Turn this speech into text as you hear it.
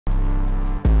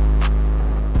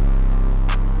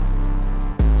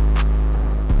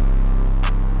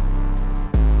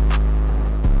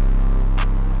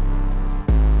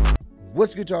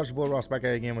What's good, y'all? It's your boy Ross back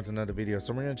at it again with another video.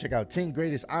 So we're going to check out 10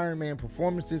 greatest Iron Man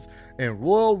performances in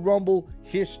Royal Rumble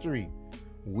history.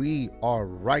 We are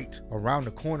right around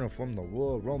the corner from the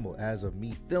Royal Rumble as of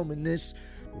me filming this.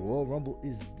 The Royal Rumble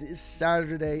is this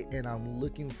Saturday, and I'm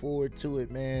looking forward to it,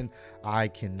 man. I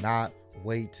cannot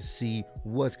wait to see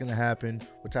what's going to happen,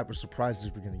 what type of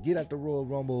surprises we're going to get at the Royal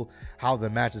Rumble, how the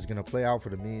match is going to play out for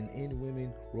the men and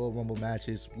women Royal Rumble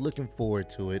matches. Looking forward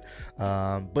to it.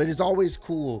 But it's always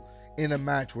cool in a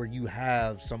match where you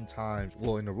have sometimes,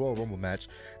 well, in the Royal Rumble match,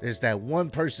 there's that one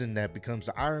person that becomes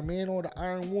the Iron Man or the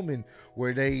Iron Woman,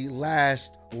 where they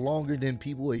last longer than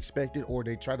people expected, or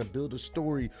they try to build a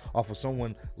story off of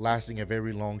someone lasting a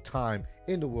very long time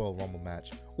in the Royal Rumble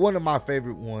match. One of my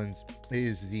favorite ones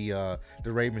is the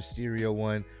Rey Mysterio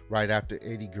one, right after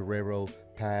Eddie Guerrero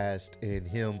passed, and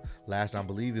him last, I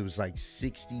believe it was like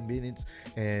 60 minutes,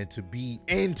 and to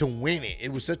win it. It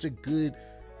was such a good,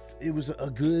 it was a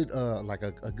good like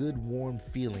a good warm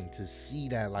feeling to see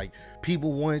that, like,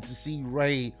 people wanted to see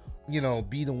Rey, you know,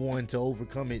 be the one to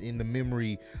overcome it in the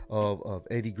memory of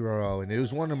Eddie Guerrero. And it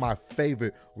was one of my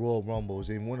favorite Royal Rumbles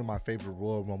and one of my favorite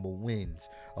Royal Rumble winners.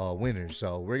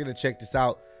 So we're gonna check this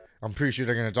out. I'm pretty sure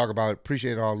they're going to talk about it.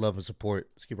 Appreciate all love and support.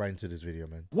 Let's get right into this video,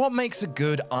 man. What makes a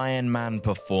good Iron Man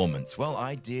performance? Well,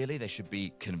 ideally, they should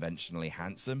be conventionally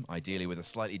handsome, ideally with a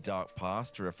slightly dark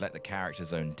past to reflect the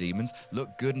character's own demons,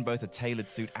 look good in both a tailored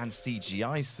suit and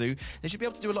CGI suit. They should be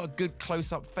able to do a lot of good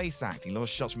close-up face acting, a lot of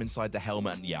shots from inside the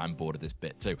helmet, and yeah, I'm bored of this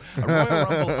bit too. A Royal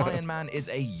Rumble Iron Man is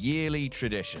a yearly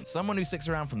tradition. Someone who sticks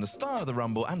around from the start of the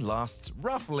Rumble and lasts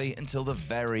roughly until the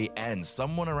very end.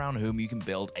 Someone around whom you can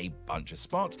build a bunch of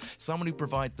spots. Someone who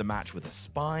provides the match with a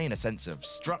spine, a sense of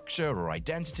structure or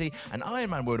identity. And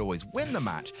Iron Man won't always win the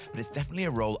match, but it's definitely a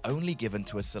role only given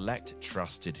to a select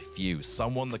trusted few.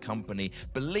 Someone the company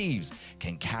believes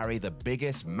can carry the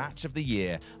biggest match of the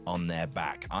year on their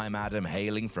back. I'm Adam,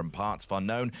 hailing from Parts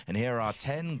Unknown, and here are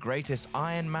 10 greatest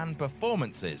Iron Man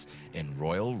performances in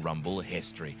Royal Rumble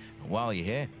history. And while you're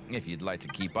here, if you'd like to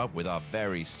keep up with our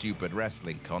very stupid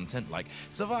wrestling content like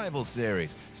Survival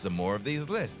Series, some more of these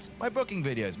lists, my booking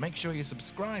videos, make sure you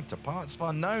subscribe to Parts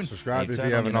Unknown. Subscribe if you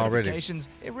haven't already.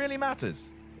 It really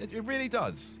matters. It really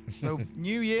does. So,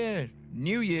 new year,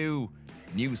 new you,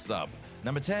 new sub.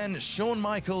 Number 10, Shawn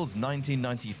Michaels,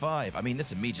 1995. I mean,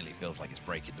 this immediately feels like it's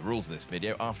breaking the rules of this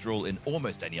video. After all, in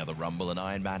almost any other Rumble, an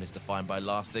Iron Man is defined by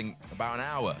lasting about an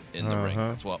hour in the ring.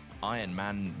 That's what Iron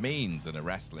Man means in a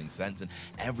wrestling sense, and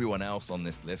everyone else on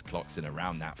this list clocks in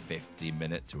around that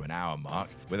 50-minute to an hour mark,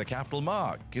 with a capital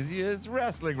mark, because it's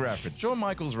wrestling reference. Shawn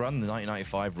Michaels' run in the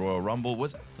 1995 Royal Rumble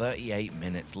was 38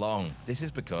 minutes long. This is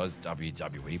because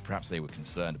WWE, perhaps they were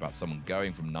concerned about someone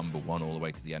going from number one all the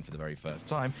way to the end for the very first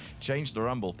time, changed the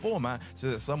Rumble format so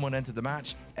that someone entered the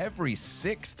match every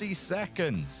 60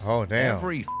 seconds. Oh, damn.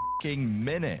 Every f***ing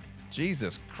minute.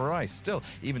 Jesus Christ. Still,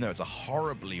 even though it's a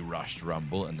horribly rushed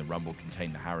Rumble and the Rumble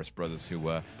contained the Harris brothers who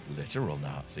were literal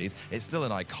Nazis, it's still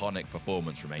an iconic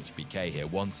performance from HBK here,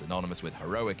 one synonymous with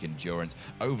heroic endurance,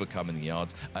 overcoming the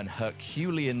odds, and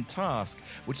Herculean task,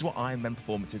 which is what Iron Man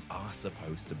performances are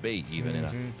supposed to be, even in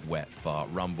a wet fart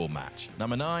Rumble match.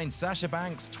 Number 9, Sasha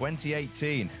Banks,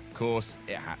 2018. Of course,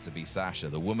 it had to be Sasha.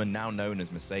 The woman now known as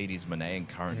Mercedes Moné and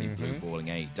currently blue-balling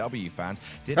AEW fans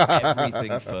did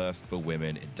everything first for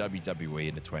women in WWE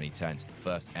in the 2010s.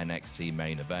 First NXT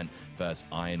main event, first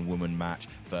Iron Woman match,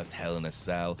 first Hell in a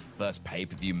Cell, first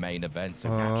pay-per-view main event. So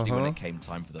naturally, when it came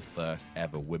time for the first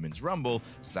ever Women's Rumble,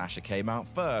 Sasha came out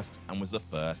first and was the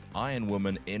first Iron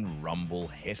Woman in Rumble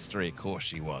history. Of course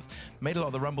she was. Made a lot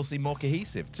of the Rumble seem more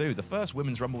cohesive too. The first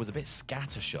Women's Rumble was a bit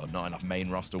scattershot, not enough main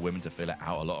roster women to fill it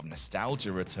out. A lot of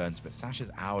nostalgia returns, but Sasha's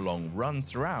hour-long run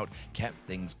throughout kept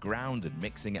things grounded,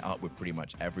 mixing it up with pretty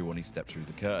much everyone who stepped through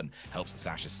the curtain. Helps that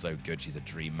Sasha's so good, she's a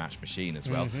dream match machine as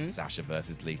well. Sasha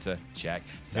versus Lita, check.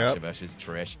 Sasha versus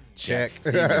Trish, check.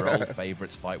 Seeing your old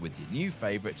favorites fight with your new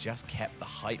favorite just kept the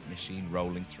hype machine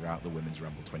rolling throughout the Women's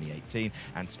Rumble 2018,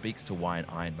 and speaks to why an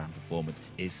Iron Man performance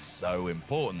is so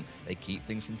important. They keep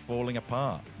things from falling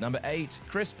apart. Number 8,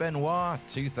 Chris Benoit,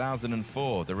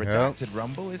 2004. The redacted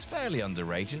Rumble is fairly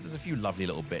underrated. There's a few lovely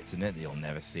little bits in it that you'll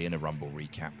never see in a Rumble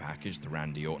recap package. The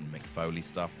Randy Orton, Mick Foley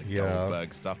stuff, the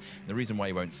Goldberg stuff. And the reason why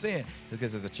you won't see it is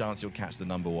because there's a chance you'll catch the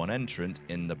number one entrant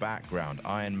in the background.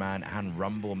 Iron Man and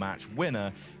Rumble match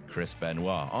winner, Chris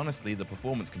Benoit. Honestly, the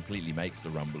performance completely makes the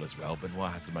Rumble as well.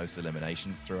 Benoit has the most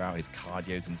eliminations throughout. His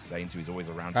cardio's insane, so he's always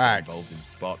around to get involved in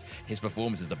spots. His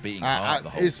performance is the beating heart of the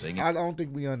whole thing. I don't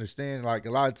think we understand. Like,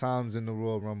 a lot of times in the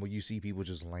Royal Rumble, you see people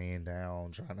just laying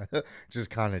down, trying to just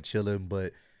kind of chilling.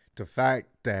 But the fact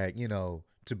that, you know,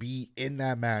 to be in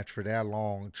that match for that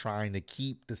long, trying to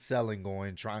keep the selling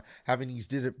going, having these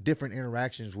different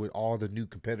interactions with all the new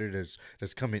competitors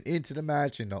that's coming into the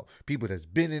match and the people that's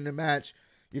been in the match.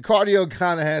 Your cardio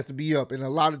kind of has to be up, and a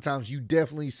lot of times you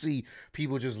definitely see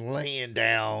people just laying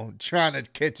down trying to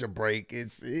catch a break.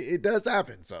 It does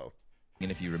happen. So. And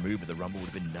if you remove it, the Rumble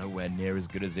would have been nowhere near as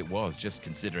good as it was. Just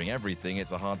considering everything,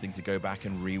 it's a hard thing to go back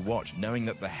and re-watch. Knowing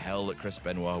that the hell that Chris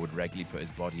Benoit would regularly put his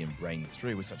body and brain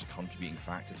through was such a contributing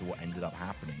factor to what ended up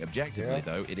happening. Objectively,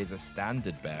 though, it is a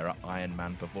standard-bearer Iron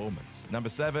Man performance. Number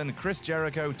 7, Chris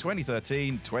Jericho,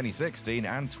 2013, 2016,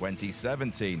 and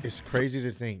 2017. It's crazy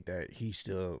to think that he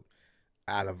still,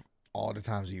 out of all the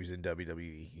times he was in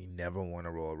WWE, he never won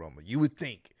a Royal Rumble. You would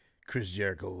think Chris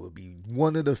Jericho would be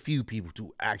one of the few people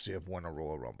to actually have won a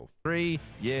Royal Rumble. 3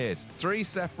 years. 3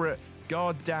 separate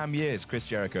goddamn years Chris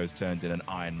Jericho's turned in an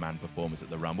Iron Man performance at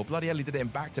the Rumble. Bloody hell, he did it in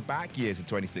back-to-back years in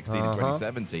 2016 and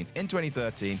 2017. In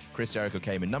 2013, Chris Jericho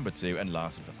came in number 2 and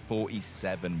lasted for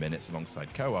 47 minutes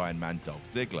alongside co-Iron Man Dolph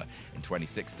Ziggler. In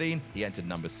 2016, he entered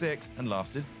number 6 and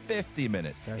lasted 50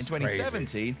 minutes. That's in 2017,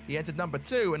 crazy. he entered number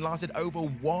 2 and lasted over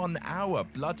 1 hour.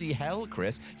 Bloody hell,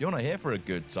 Chris. You're not here for a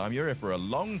good time. You're here for a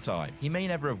long time. He may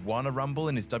never have won a Rumble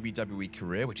in his WWE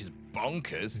career, which is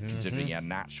bonkers, considering he had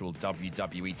an actual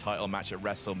WWE title match at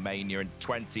WrestleMania in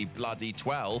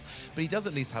 2012, but he does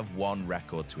at least have one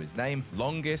record to his name: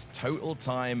 longest total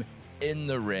time in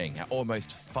the ring at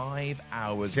almost 5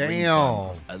 hours.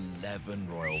 Damn. 11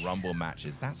 Royal Rumble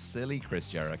matches. That's silly,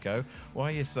 Chris Jericho. Why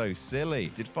are you so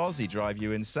silly? Did Fozzy drive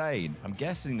you insane? I'm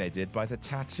guessing they did by the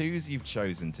tattoos you've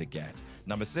chosen to get.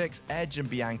 Number 6, Edge and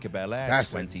Bianca Belair,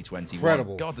 2021.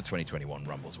 Incredible. God, the 2021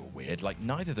 Rumbles were weird. Like,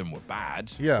 neither of them were bad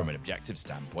from an objective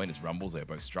standpoint. As Rumbles, they were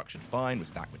both structured fine, were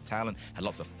stacked with talent, had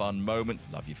lots of fun moments.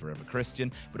 Love you forever,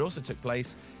 Christian. But also took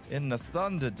place in the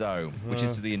Thunderdome, which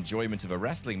is to the enjoyment of a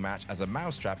wrestling match as a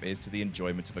mousetrap is to the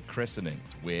enjoyment of a christening.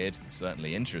 It's weird,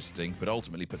 certainly interesting, but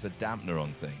ultimately puts a dampener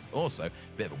on things. Also, a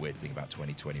bit of a weird thing about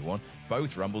 2021,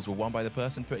 both Rumbles were won by the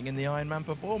person putting in the Iron Man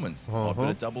performance. Odd bit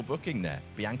of double booking there.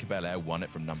 Bianca Belair won it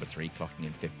from number 3, clocking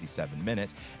in 57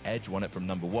 minutes. Edge won it from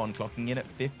number 1, clocking in at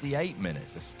 58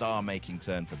 minutes. A star-making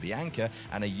turn for Bianca,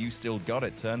 and a you still got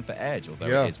it turn for Edge,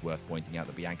 although it is worth pointing out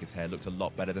that Bianca's hair looked a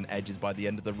lot better than Edge's by the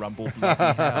end of the Rumble. Bloody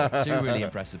hell. 2 really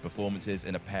impressive performances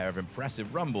in a pair of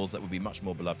impressive Rumbles that would be much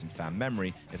more beloved in fan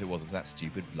memory if it wasn't for that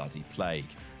stupid bloody plague.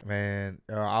 Man,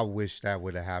 I wish that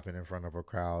would have happened in front of a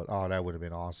crowd. Oh, that would have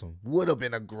been awesome. Would have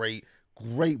been a great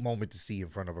moment to see in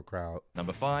front of a crowd.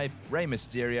 Number 5, Rey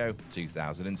Mysterio,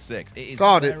 2006. It is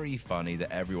very funny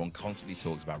that everyone constantly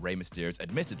talks about Rey Mysterio's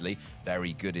admittedly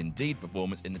very good indeed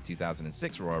performance in the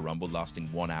 2006 Royal Rumble, lasting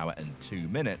 1 hour and 2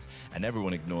 minutes, and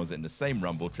everyone ignores it in the same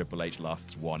Rumble. Triple H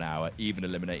lasts 1 hour, even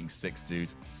eliminating 6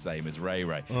 dudes, same as Ray.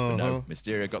 But no,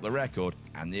 Mysterio got the record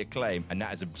and the acclaim, and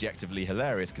that is objectively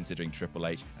hilarious considering Triple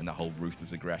H and the whole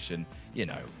ruthless aggression, you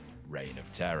know, reign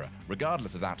of terror.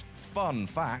 Regardless of that, fun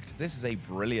fact, this is a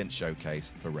brilliant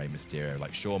showcase for Rey Mysterio.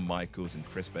 Like Shawn Michaels and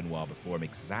Chris Benoit before him,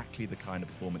 exactly the kind of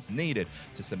performance needed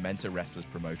to cement a wrestler's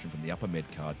promotion from the upper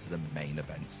mid-card to the main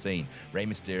event scene. Rey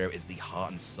Mysterio is the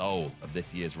heart and soul of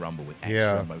this year's Rumble, with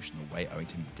extra emotional weight owing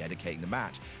to him dedicating the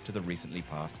match to the recently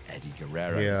passed Eddie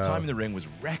Guerrero. His time in the ring was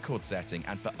record-setting,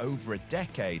 and for over a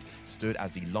decade stood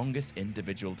as the longest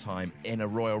individual time in a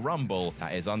Royal Rumble.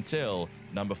 That is until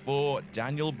number 4,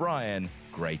 Daniel Bryan,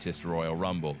 greatest Royal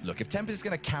Rumble. Look, if Tempest is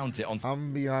going to count it on... I'm going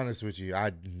to be honest with you.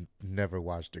 I never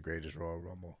watched the greatest Royal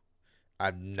Rumble.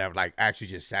 I never, actually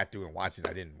just sat through and watched it.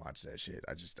 I didn't watch that shit.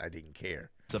 I didn't care.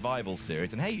 Survival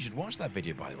series, and hey, you should watch that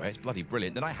video, by the way. It's bloody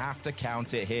brilliant. Then I have to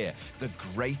count it here. The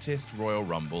greatest Royal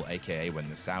Rumble, aka when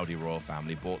the Saudi royal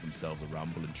family bought themselves a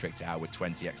Rumble and tricked it out with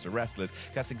 20 extra wrestlers.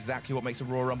 That's exactly what makes a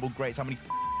Royal Rumble great. It's how many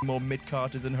more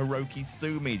mid-carters and Hiroki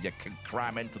Sumis you can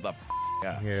cram into the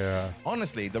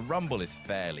Honestly, the Rumble is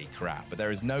fairly crap, but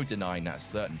there is no denying that a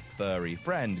certain furry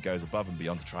friend goes above and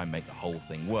beyond to try and make the whole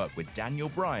thing work, with Daniel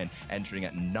Bryan entering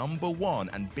at number 1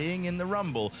 and being in the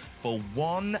Rumble for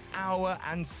 1 hour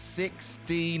and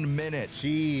 16 minutes.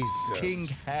 Jesus King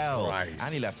hell. Christ.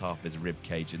 And he left half his rib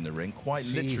cage in the ring. Quite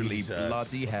literally,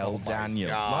 bloody hell,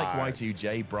 Daniel. Like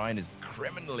Y2J, Bryan has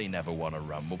criminally never won a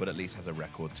Rumble, but at least has a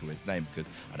record to his name,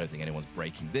 because I don't think anyone's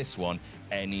breaking this one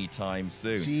anytime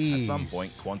soon. At some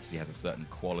point, quantity has a certain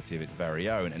quality of its very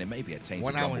own, and it may be a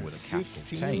tainted Rumble with a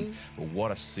capital taint, but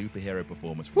what a superhero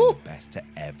performance from the best to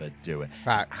ever do it.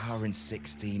 An hour and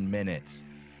 16 minutes.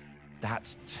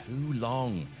 That's too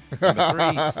long. Number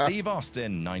 3, Steve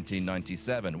Austin,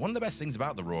 1997. One of the best things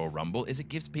about the Royal Rumble is it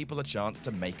gives people a chance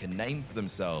to make a name for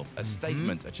themselves. A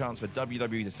statement, a chance for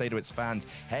WWE to say to its fans,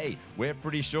 hey, we're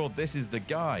pretty sure this is the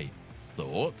guy.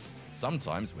 Thoughts?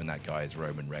 Sometimes when that guy is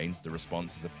Roman Reigns, the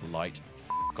response is a polite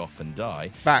 "F off and die."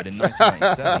 Facts. But in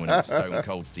 1997, when it was Stone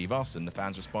Cold Steve Austin, the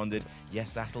fans responded,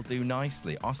 "Yes, that'll do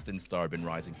nicely." Austin's star had been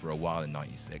rising for a while in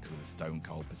 96 with a Stone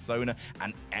Cold persona,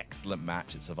 an excellent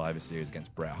match at Survivor Series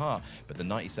against Bret Hart, but the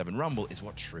 97 Rumble is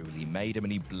what truly made him,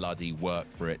 and he bloody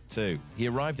worked for it too. He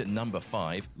arrived at number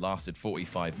 5, lasted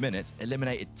 45 minutes,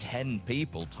 eliminated 10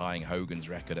 people, tying Hogan's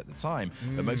record at the time,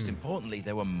 but most importantly,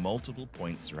 there were multiple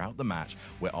points throughout the match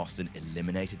where Austin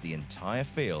eliminated the entire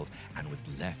field and was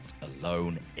left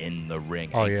alone in the ring.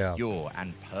 A pure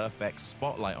and perfect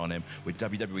spotlight on him, with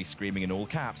WWE screaming in all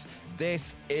caps,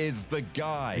 "This is the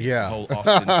guy!" Yeah. The whole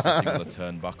Austin sitting on the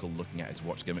turnbuckle looking at his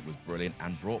watch gimmick was brilliant,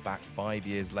 and brought back 5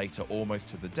 years later, almost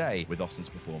to the day, with Austin's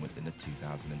performance in the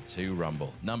 2002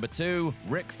 Rumble. Number 2,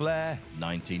 Ric Flair,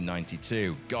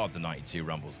 1992. God, the 92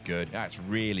 Rumble's good. That's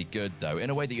really good, though,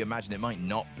 in a way that you imagine it might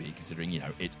not be, considering, you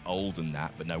know, it's old and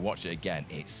that, but no, watch it again,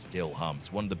 it still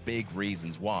hums. One of the big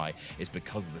reasons why is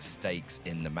because of the stakes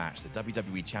in the match. The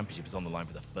WWE Championship is on the line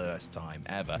for the first time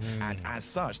ever, and as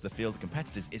such, the field of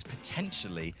competitors is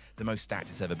potentially the most stacked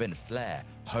it's ever been. Flair,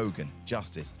 Hogan,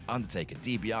 Justice, Undertaker,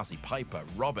 DiBiase, Piper,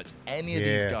 Roberts, any of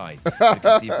these guys could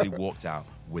conceivably walked out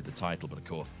with the title, but of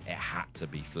course, it had to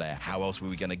be Flair. How else were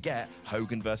we going to get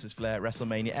Hogan versus Flair at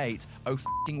WrestleMania 8? Oh,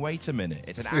 f***ing wait a minute.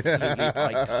 It's an absolutely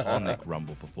iconic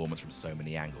Rumble performance from so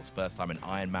many angles. First time an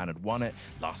Iron Man had won it,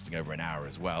 lasting over an hour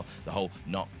as well. The whole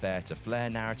not fair to Flair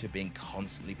narrative being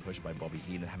constantly pushed by Bobby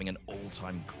Heenan, having an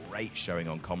all-time great showing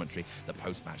on commentary, the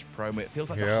post-match promo. It feels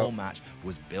like the whole match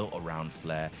was built around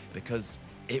Flair because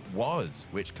it was,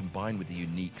 which combined with the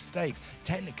unique stakes,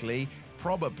 technically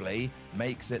probably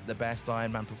makes it the best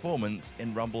Iron Man performance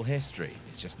in Rumble history.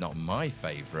 It's just not my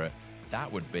favorite.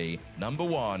 That would be number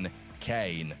 1,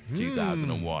 Kane,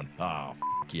 2001. Ah,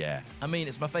 yeah. I mean,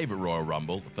 it's my favorite Royal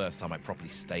Rumble. The first time I properly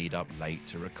stayed up late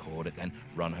to record it, then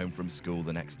run home from school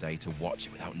the next day to watch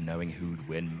it without knowing who'd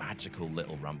win. Magical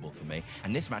little Rumble for me.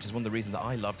 And this match is one of the reasons that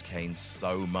I loved Kane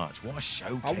so much. What a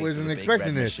showcase. I wasn't for the expecting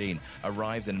Big Red this. Machine.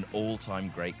 Arrives in an all-time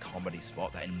great comedy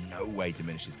spot that in no way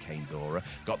diminishes Kane's aura.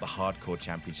 Got the Hardcore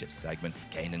Championship segment.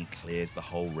 Kane clears the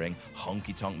whole ring.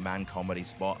 Honky Tonk Man comedy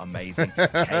spot. Amazing.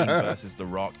 Kane versus The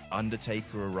Rock.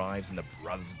 Undertaker arrives and the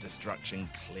Brothers of Destruction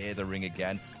clear the ring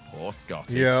again. Poor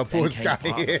Scotty. Yeah, poor Kane's Scotty.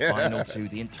 part of the final 2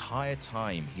 the entire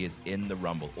time he is in the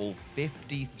Rumble. All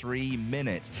 53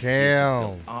 minutes. Damn. He's just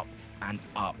built up and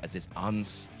up as this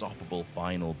unstoppable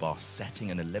final boss,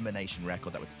 setting an elimination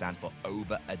record that would stand for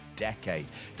over a decade.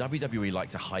 WWE like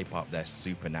to hype up their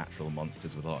supernatural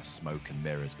monsters with a lot of smoke and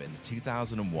mirrors, but in the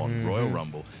 2001 Royal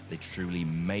Rumble, they truly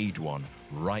made one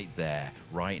right there,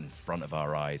 right in front of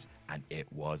our eyes, and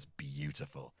it was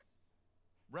beautiful.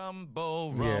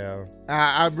 Rumble. Yeah,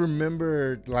 I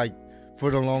remember, like,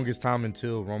 for the longest time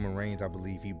until Roman Reigns, I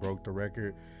believe he broke the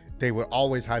record, they would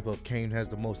always hype up Kane has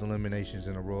the most eliminations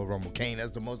in the Royal Rumble. Kane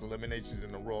has the most eliminations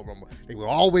in the Royal Rumble. They would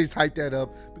always hype that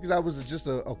up because that was just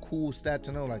a cool stat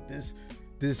to know. Like,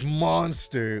 this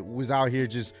monster was out here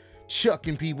just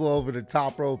chucking people over the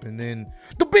top rope, and then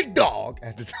the big dog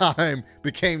at the time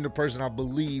became the person I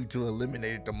believe to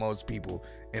eliminate the most people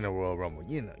in the Royal Rumble.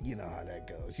 You know how that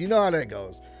goes. You know how that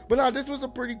goes. But now this was a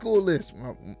pretty cool list.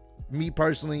 Me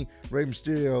personally, Rey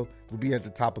Mysterio would be at the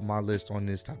top of my list on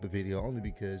this type of video, only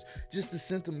because just the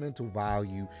sentimental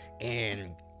value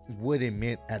and what it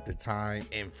meant at the time,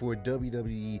 and for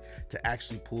WWE to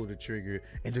actually pull the trigger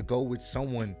and to go with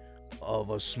someone of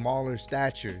a smaller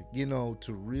stature, you know,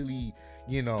 to really,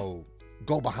 you know,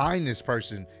 go behind this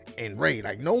person and Rey.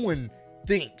 Like, no one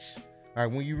thinks,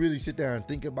 like, when you really sit there and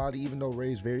think about it, even though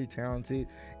Rey's very talented,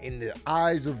 in the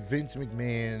eyes of Vince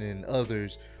McMahon and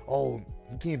others, oh,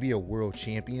 he can't be a world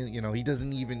champion. You know,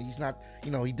 he's not,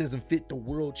 you know, he doesn't fit the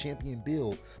world champion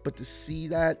bill. But to see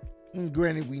that, and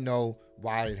granted, we know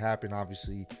why it happened,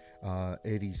 obviously.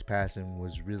 Eddie's passing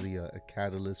was really a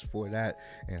catalyst for that,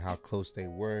 and how close they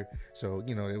were. So,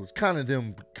 you know, it was kind of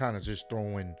them kind of just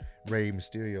throwing Rey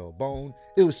Mysterio a bone.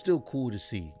 It was still cool to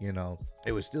see, you know.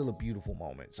 It was still a beautiful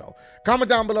moment. So comment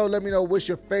down below. Let me know what's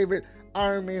your favorite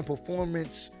Iron Man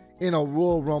performance in a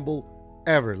Royal Rumble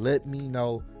ever. Let me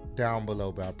know down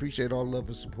below. But I appreciate all the love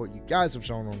and support you guys have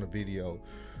shown on the video.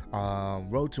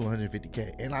 Road to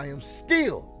 150K, and I am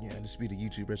still, the undisputed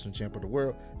YouTube wrestling champ of the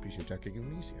world. Appreciate y'all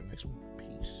kicking me. See you in the next one.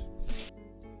 Peace.